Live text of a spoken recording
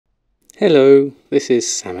Hello, this is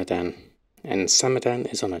Samadan, and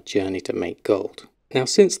Samadan is on a journey to make gold. Now,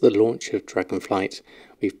 since the launch of Dragonflight,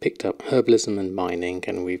 we've picked up herbalism and mining,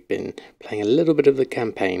 and we've been playing a little bit of the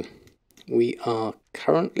campaign. We are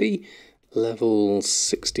currently level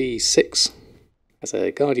 66 as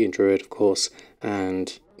a Guardian Druid, of course,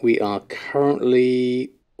 and we are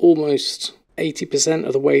currently almost 80%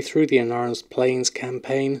 of the way through the Anaran's Plains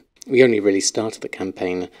campaign. We only really started the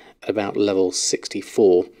campaign at about level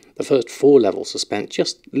 64. The first 4 levels are spent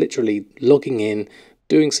just literally logging in,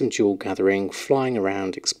 doing some jewel gathering, flying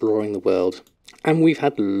around, exploring the world, and we've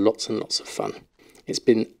had lots and lots of fun. It's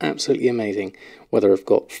been absolutely amazing, whether I've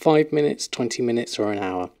got 5 minutes, 20 minutes or an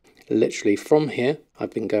hour. Literally from here,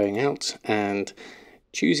 I've been going out and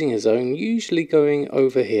choosing a zone, usually going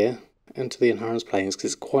over here into the Anaran's Plains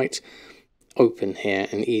because it's quite open here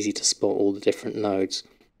and easy to spot all the different nodes.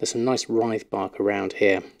 There's some nice writhe bark around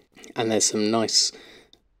here, and there's some nice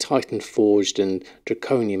Titan Forged and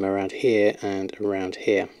Draconium around here and around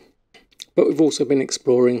here. But we've also been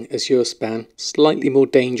exploring Azure Span, slightly more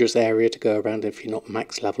dangerous area to go around if you're not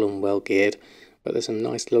max level and well geared, but there's some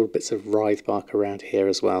nice little bits of writhe bark around here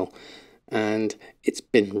as well, and it's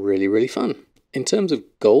been really fun. In terms of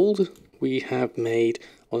gold, we have made,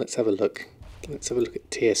 well, let's have a look at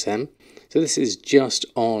TSM. So this is just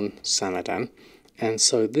on Samadan, and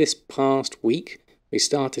so this past week we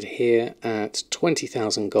started here at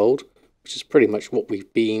 20,000 gold, which is pretty much what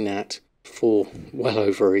we've been at for well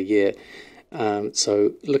over a year.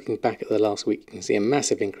 So looking back at the last week, you can see a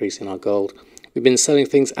massive increase in our gold. We've been selling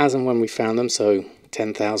things as and when we found them, so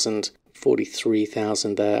 10,000,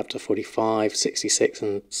 43,000 there, up to 45, 66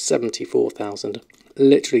 and 74,000.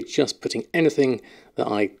 Literally just putting anything that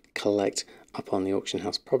I collect up on the auction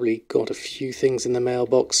house. Probably got a few things in the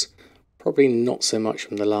mailbox, probably not so much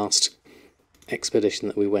from the last expedition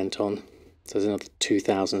that we went on. So there's another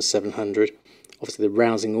 2,700. Obviously the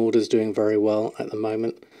rousing order is doing very well at the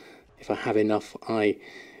moment. If I have enough, I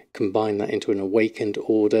combine that into an awakened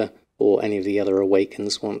order or any of the other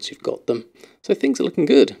awakens once you've got them. So things are looking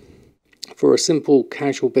good. For a simple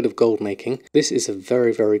casual bit of gold making, this is a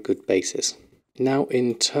very good basis. Now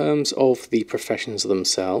in terms of the professions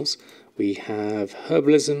themselves, we have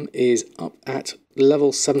herbalism is up at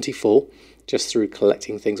level 74, just through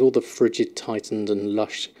collecting things. All the frigid, tightened and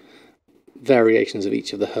lush variations of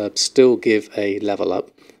each of the herbs still give a level up,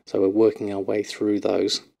 so we're working our way through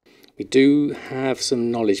those. We do have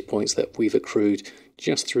some knowledge points that we've accrued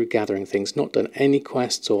just through gathering things, not done any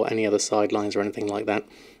quests or any other sidelines or anything like that.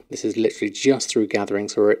 This is literally just through gathering,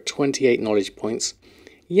 so we're at 28 knowledge points,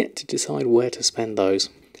 yet to decide where to spend those.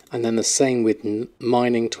 And then the same with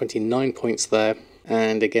mining, 29 points there.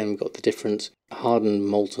 And again, we've got the different hardened,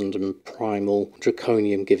 molten and primal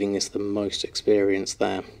draconium giving us the most experience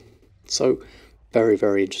there. So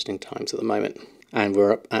very interesting times at the moment. And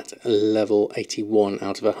we're up at level 81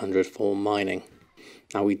 out of 100 for mining.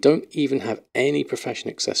 Now we don't even have any profession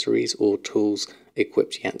accessories or tools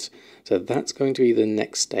equipped yet. So that's going to be the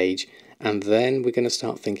next stage. And then we're going to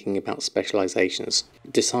start thinking about specializations,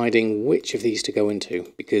 deciding which of these to go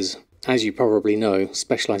into, because as you probably know,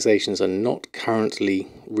 specializations are not currently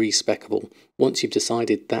respecable. Once you've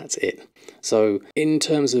decided, that's it. So in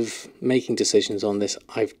terms of making decisions on this,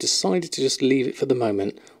 I've decided to just leave it for the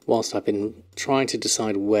moment whilst I've been trying to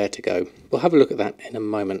decide where to go. We'll have a look at that in a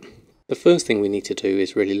moment. The first thing we need to do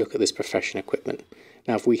is really look at this profession equipment.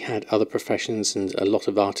 Now, if we had other professions and a lot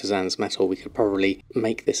of artisans metal, we could probably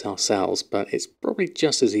make this ourselves, but it's probably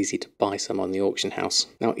just as easy to buy some on the auction house.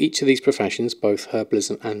 Now, each of these professions, both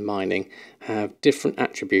herbalism and mining, have different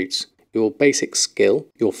attributes. Your basic skill,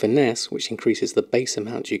 your finesse, which increases the base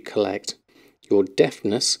amount you collect, your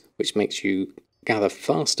deftness, which makes you gather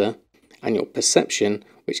faster, and your perception,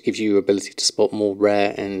 which gives you ability to spot more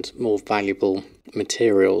rare and more valuable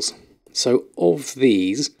materials. So of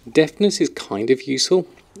these, deftness is kind of useful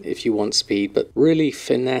if you want speed, but really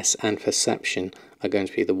finesse and perception are going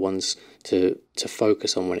to be the ones to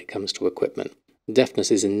focus on when it comes to equipment.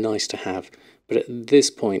 Deftness is nice to have, but at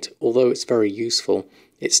this point, although it's very useful,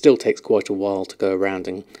 it still takes quite a while to go around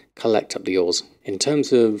and collect up the ores. In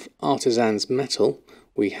terms of artisans metal,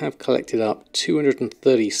 we have collected up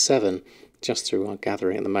 237 just through our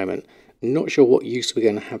gathering at the moment. Not sure what use we're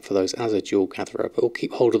going to have for those as a jewel gatherer, but we'll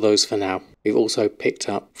keep hold of those for now. We've also picked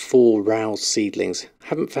up 4 roused seedlings.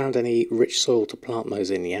 Haven't found any rich soil to plant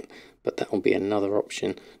those in yet, but that will be another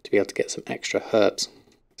option to be able to get some extra herbs.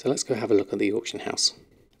 So let's go have a look at the auction house.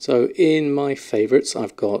 So in my favourites,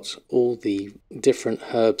 I've got all the different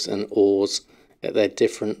herbs and ores at their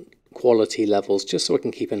different quality levels, just so I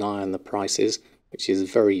can keep an eye on the prices, which is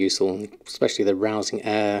very useful, especially the rousing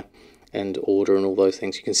air and order and all those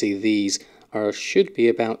things. You can see these should be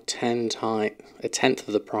about a tenth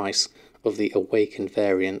of the price of the Awakened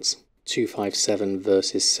variants, 257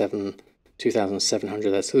 versus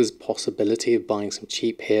 2,700 there. So there's a possibility of buying some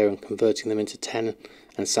cheap here and converting them into 10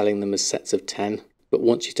 and selling them as sets of 10. But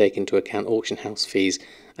once you take into account auction house fees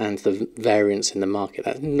and the variance in the market,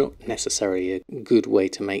 that's not necessarily a good way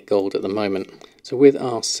to make gold at the moment. So with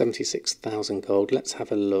our 76,000 gold, let's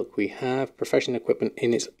have a look. We have professional equipment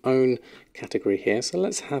in its own category here. So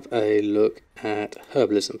let's have a look at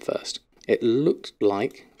herbalism first. It looked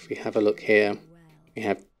like, if we have a look here, we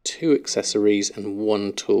have 2 accessories and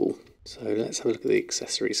 1 tool. So let's have a look at the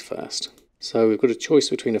accessories first. So we've got a choice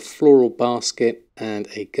between a floral basket and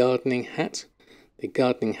a gardening hat. The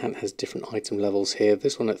gardening hat has different item levels here.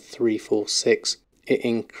 This one at 346, it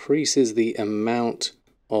increases the amount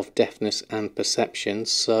of deafness and perception.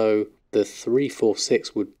 So the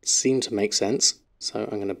 346 would seem to make sense. So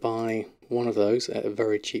I'm going to buy one of those at a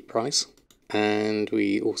very cheap price. And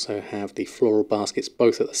we also have the floral baskets,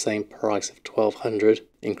 both at the same price of 1200,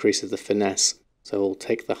 increases the finesse. So we'll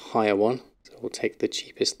take the higher one. So we'll take the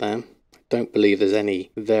cheapest there. I don't believe there's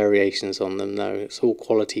any variations on them though. It's all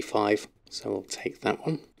quality 5. So we'll take that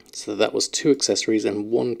one. So that was 2 accessories and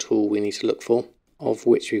 1 tool we need to look for, of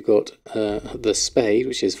which we've got the spade,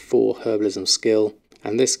 which is 4 herbalism skill.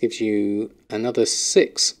 And this gives you another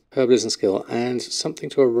 6 herbalism skill and something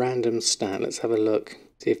to a random stat. Let's have a look,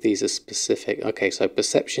 see if these are specific. Okay, so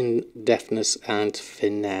perception, deafness and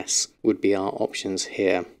finesse would be our options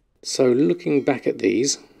here. So looking back at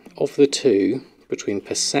these, of the 2, between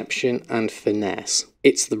perception and finesse,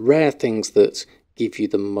 it's the rare things that give you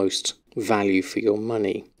the most value for your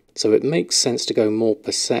money. So it makes sense to go more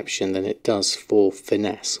perception than it does for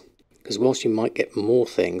finesse. Because whilst you might get more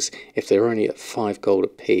things, if they're only at 5 gold a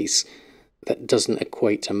piece, that doesn't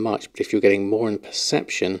equate to much. But if you're getting more in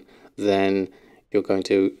perception, then you're going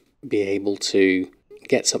to be able to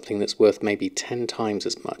get something that's worth maybe 10 times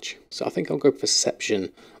as much. So I think I'll go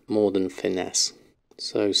perception more than finesse.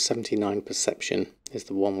 So 79 perception is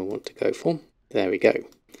the one we want to go for. There we go.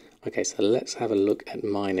 Okay, so let's have a look at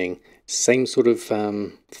mining. Same sort of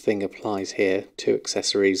thing applies here. 2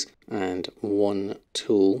 accessories and 1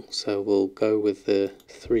 tool. So we'll go with the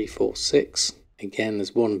 346. Again,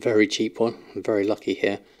 there's one very cheap one. I'm very lucky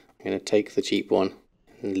here. I'm going to take the cheap one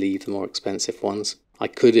and leave the more expensive ones. I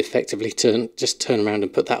could effectively just turn around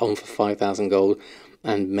and put that on for 5,000 gold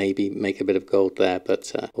and maybe make a bit of gold there,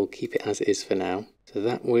 but we'll keep it as it is for now. So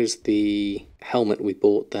that was the helmet we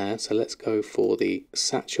bought there. So let's go for the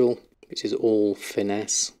satchel, which is all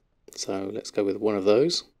finesse. So let's go with one of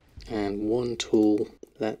those. And 1 tool,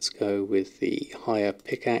 let's go with the higher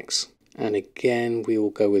pickaxe. And again, we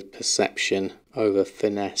will go with perception over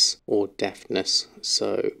finesse or deafness.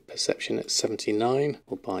 So perception at 79,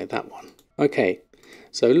 we'll buy that one. Okay,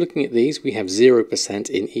 so looking at these, we have 0%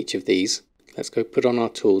 in each of these. Let's go put on our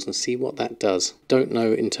tools and see what that does. Don't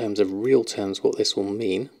know in terms of real terms what this will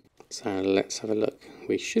mean. So let's have a look.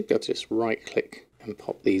 We should be able to just right click and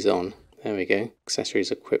pop these on. There we go.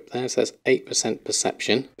 Accessories equipped there. So that's 8%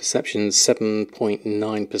 perception. Perception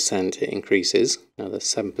 7.9% it increases. Another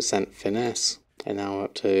 7% finesse. And now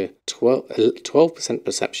up to 12%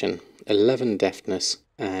 perception, 11 deafness,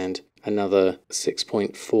 and another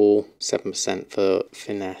 6.47% for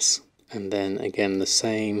finesse. And then again the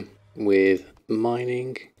same with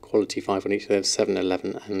mining, quality 5 on each of those, 7,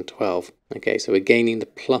 11 and 12. Okay, so we're gaining the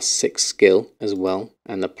 +6 skill as well,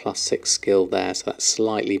 and the +6 skill there, so that's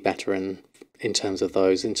slightly better in terms of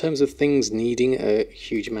those. In terms of things needing a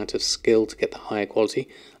huge amount of skill to get the higher quality,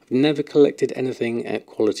 I've never collected anything at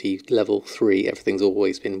quality level 3, everything's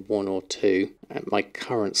always been 1 or 2 at my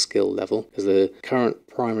current skill level, because the current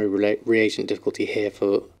primary reagent difficulty here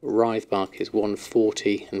for Writhe Bark is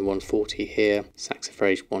 140 and 140 here,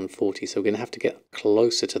 Saxifrage 140, so we're going to have to get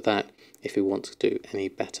closer to that if we want to do any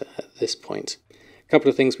better at this point. A couple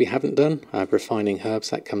of things we haven't done, refining herbs,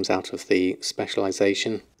 that comes out of the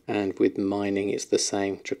specialization. And with mining, it's the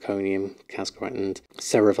same. Draconium, Cascarite and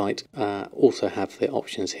Ceravite also have the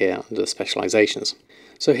options here under the specializations.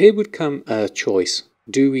 So here would come a choice.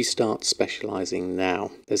 Do we start specializing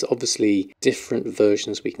now? There's obviously different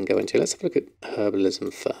versions we can go into. Let's have a look at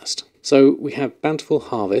herbalism first. So we have Bountiful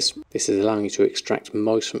Harvest. This is allowing you to extract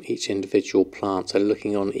most from each individual plant. So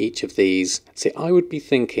looking on each of these, see, I would be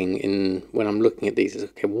thinking when I'm looking at these, is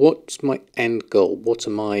okay, what's my end goal? What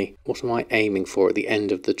am I aiming for at the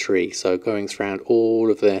end of the tree? So going through all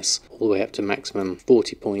of this, all the way up to maximum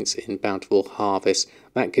 40 points in Bountiful Harvest.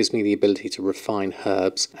 That gives me the ability to refine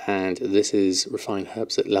herbs, and this is refine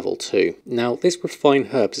herbs at level 2. Now this refine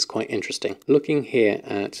herbs is quite interesting. Looking here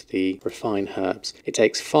at the refine herbs, it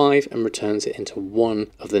takes 5 and returns it into 1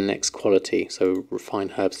 of the next quality. So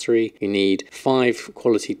refined herbs 3, you need 5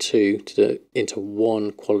 quality 2 into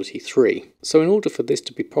 1 quality 3. So in order for this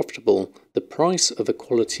to be profitable, the price of a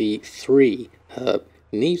quality 3 herb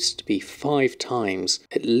needs to be 5 times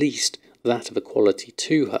at least that of a quality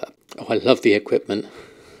 2 herb. Oh, I love the equipment.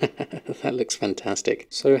 That looks fantastic.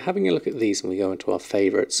 So having a look at these, and we go into our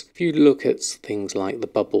favourites. If you look at things like the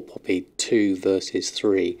Bubble Poppy 2 versus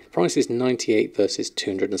 3, price is 98 versus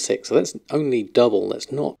 206. So that's only double.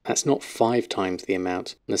 That's not 5 times the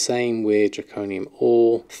amount. And the same with Draconium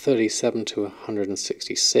Ore, 37 to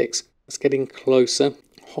 166. That's getting closer.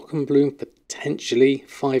 Hockenbloom potentially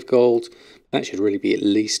 5 gold. That should really be at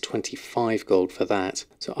least 25 gold for that.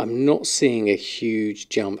 So I'm not seeing a huge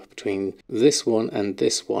jump between this one and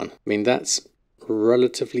this one. I mean, that's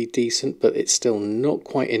relatively decent, but it's still not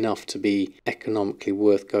quite enough to be economically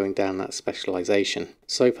worth going down that specialization.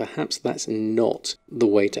 So perhaps that's not the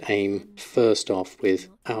way to aim first off with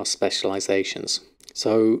our specializations.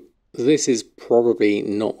 So this is probably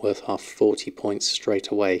not worth our 40 points straight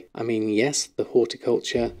away. I mean, yes, the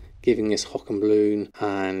horticulture giving us Hockenbloom,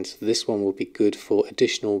 and this one will be good for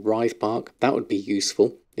additional Writhe Bark. That would be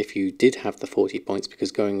useful if you did have the 40 points,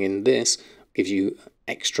 because going in this gives you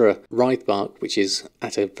extra Writhe Bark, which is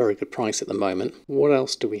at a very good price at the moment. What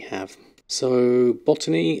else do we have? So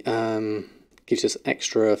Botany gives us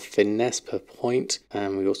extra finesse per point,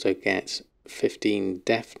 and we also get 15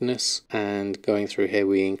 deftness, and going through here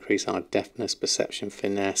we increase our deftness, perception,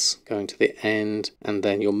 finesse, going to the end, and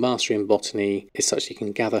then your mastery in botany is such you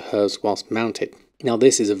can gather herbs whilst mounted. Now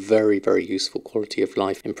this is a very, very useful quality of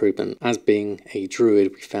life improvement. As being a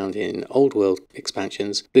druid we found in old world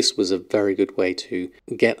expansions, this was a very good way to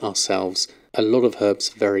get ourselves a lot of herbs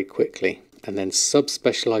very quickly. And then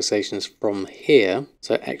sub-specializations from here,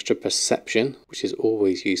 so extra perception, which is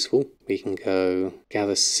always useful. We can go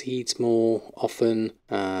gather seeds more often,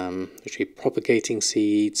 retrieve propagating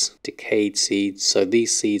seeds, decayed seeds. So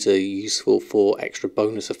these seeds are useful for extra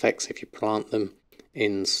bonus effects if you plant them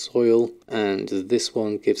in soil. And this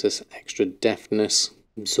one gives us extra deftness.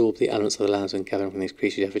 Absorb the elements of the lands when gathering from these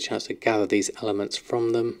creatures. You have a chance to gather these elements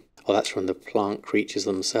from them. Oh, that's from the plant creatures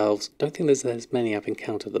themselves. Don't think there's as many I've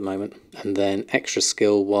encountered at the moment. And then extra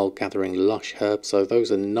skill while gathering lush herbs. So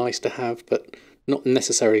those are nice to have, but not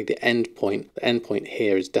necessarily the end point. The end point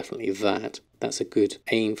here is definitely that. That's a good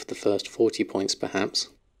aim for the first 40 points perhaps.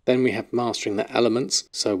 Then we have mastering the elements.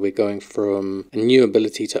 So we're going from a new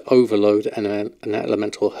ability to overload an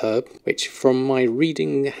elemental herb, which from my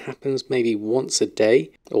reading happens maybe once a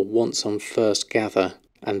day or once on first gather,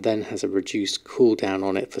 and then has a reduced cooldown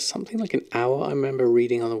on it for something like an hour. I remember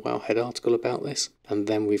reading on the Wowhead article about this. And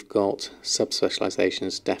then we've got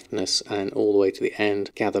subspecializations, deftness, and all the way to the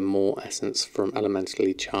end, gather more essence from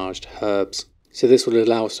elementally charged herbs. So this will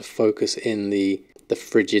allow us to focus in the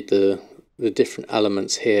frigid, the different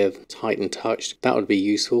elements here, Titan touched. That would be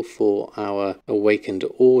useful for our awakened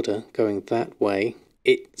order going that way.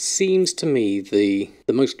 It seems to me the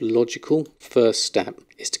most logical first step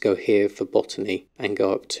is to go here for botany and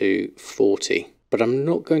go up to 40. But I'm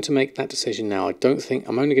not going to make that decision now. I don't think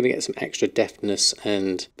I'm only going to get some extra deftness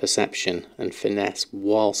and perception and finesse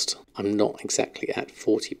whilst I'm not exactly at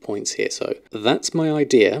 40 points here. So that's my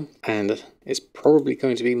idea, and it's probably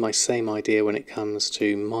going to be my same idea when it comes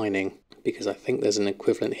to mining, because I think there's an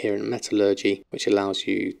equivalent here in metallurgy which allows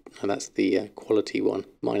you, and that's the quality one,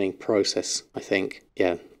 mining process, I think.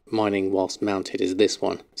 Yeah, mining whilst mounted is this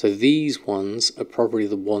one. So these ones are probably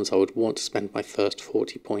the ones I would want to spend my first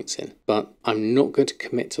 40 points in. But I'm not going to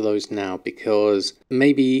commit to those now, because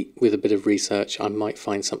maybe with a bit of research I might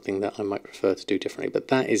find something that I might prefer to do differently. But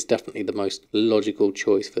that is definitely the most logical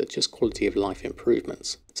choice for just quality of life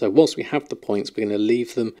improvements. So whilst we have the points, we're going to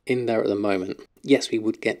leave them in there at the moment. Yes, we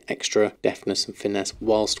would get extra deftness and finesse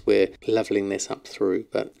whilst we're leveling this up through,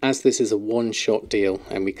 but as this is a one-shot deal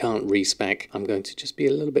and we can't respec, I'm going to just be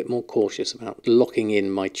a little bit more cautious about locking in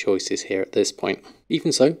my choices here at this point.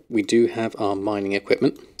 Even so, we do have our mining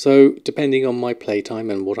equipment. So depending on my playtime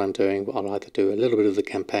and what I'm doing, I'll either do a little bit of the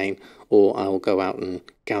campaign or I'll go out and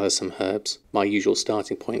gather some herbs. My usual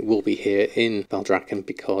starting point will be here in Valdrakken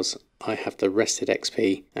because I have the rested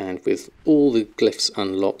XP, and with all the glyphs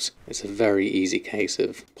unlocked, it's a very easy case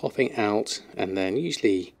of popping out and then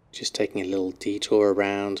usually just taking a little detour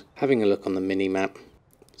around, having a look on the mini-map.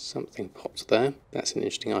 Something popped there. That's an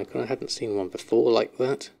interesting icon. I hadn't seen one before like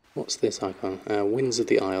that. What's this icon? Winds of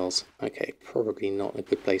the Isles. Okay, probably not a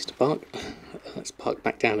good place to park. Let's park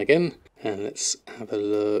back down again and let's have a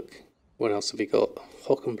look. What else have we got?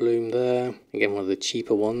 Hockenbloom there. Again, one of the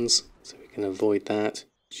cheaper ones, so we can avoid that.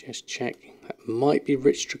 Just check. That might be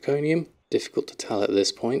rich draconium. Difficult to tell at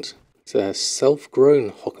this point. It's a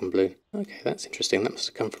self-grown Hockenblühen. Okay, that's interesting. That must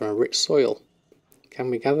have come from a rich soil. Can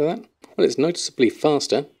we gather that? Well, it's noticeably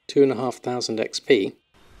faster, 2,500 XP,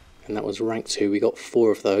 and that was rank 2. We got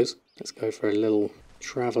 4 of those. Let's go for a little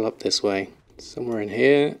travel up this way. Somewhere in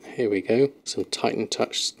here, here we go. Some Titan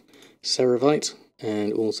Touch Ceravite,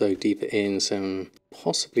 and also deeper in some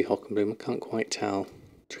possibly Hockenblühen, I can't quite tell.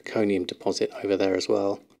 Draconium deposit over there as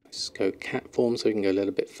well. Let's go cat form so we can go a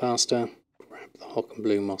little bit faster. Grab the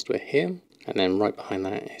Hockenblühen whilst we're here, and then right behind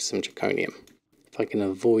that is some Draconium. If I can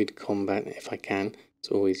avoid combat, if I can, it's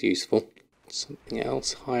always useful. Something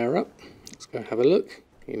else higher up. Let's go have a look.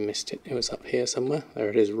 You missed it. It was up here somewhere. There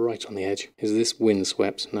it is, right on the edge. Is this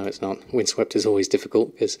windswept? No, it's not. Windswept is always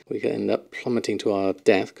difficult because we can end up plummeting to our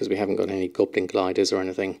death because we haven't got any goblin gliders or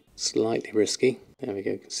anything. Slightly risky. There we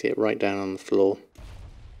go. You can see it right down on the floor.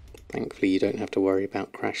 Thankfully, you don't have to worry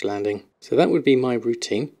about crash landing. So that would be my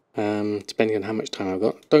routine. Depending on how much time I've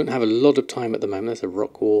got. Don't have a lot of time at the moment. There's a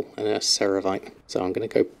rock wall and a Ceravite. So I'm going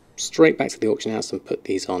to go straight back to the auction house and put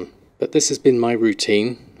these on. But this has been my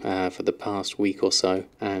routine for the past week or so,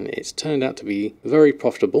 and it's turned out to be very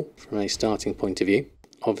profitable from a starting point of view.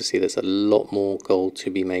 Obviously there's a lot more gold to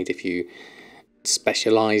be made if you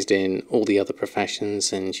specialised in all the other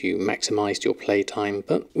professions and you maximised your playtime,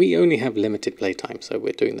 but we only have limited playtime, so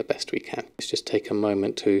we're doing the best we can. Let's just take a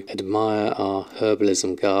moment to admire our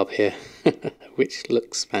herbalism garb here, which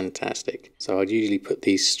looks fantastic. So I'd usually put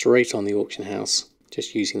these straight on the auction house,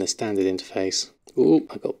 just using the standard interface. Ooh,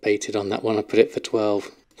 I got baited on that one. I put it for 12.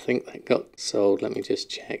 I think that got sold. Let me just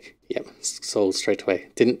check. Yep, sold straight away.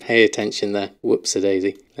 Didn't pay attention there.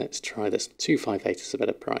 Whoops-a-daisy. Let's try this. 258 is a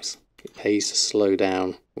better price. It pays to slow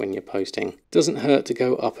down when you're posting. Doesn't hurt to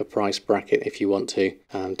go up a price bracket if you want to,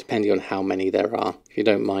 depending on how many there are. If you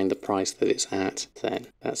don't mind the price that it's at, then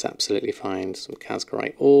that's absolutely fine. Some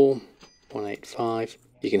Cascarite ore, 185.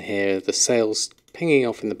 You can hear the sales pinging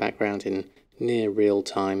off in the background in near real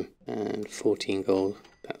time, and 14 gold.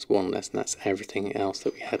 That's one less, and that's everything else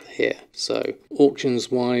that we had here. So auctions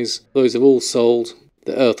wise, those have all sold.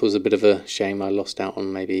 The earth was a bit of a shame. I lost out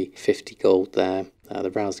on maybe 50 gold there. The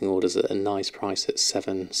rousing orders at a nice price at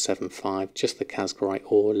 775. Just the Cascarite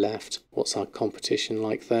ore left. What's our competition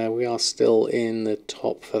like there? We are still in the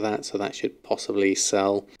top for that, so that should possibly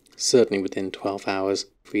sell certainly within 12 hours.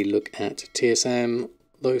 If we look at TSM,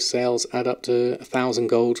 those sales add up to 1,000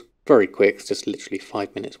 gold. Very quick, just literally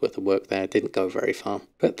 5 minutes worth of work there, didn't go very far.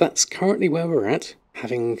 But that's currently where we're at,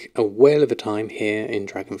 having a whale of a time here in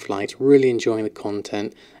Dragonflight, really enjoying the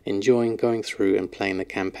content, enjoying going through and playing the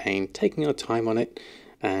campaign, taking our time on it,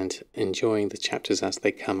 and enjoying the chapters as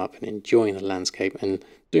they come up, and enjoying the landscape, and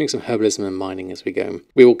doing some herbalism and mining as we go.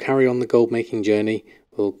 We will carry on the gold making journey,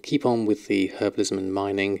 we'll keep on with the herbalism and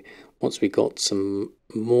mining. Once we've got some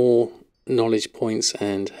more knowledge points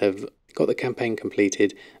and have got the campaign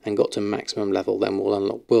completed and got to maximum level, then we'll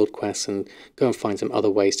unlock world quests and go and find some other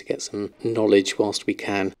ways to get some knowledge whilst we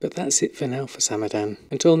can. But that's it for now for Samadan.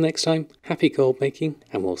 Until next time, happy gold making,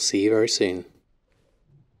 and we'll see you very soon.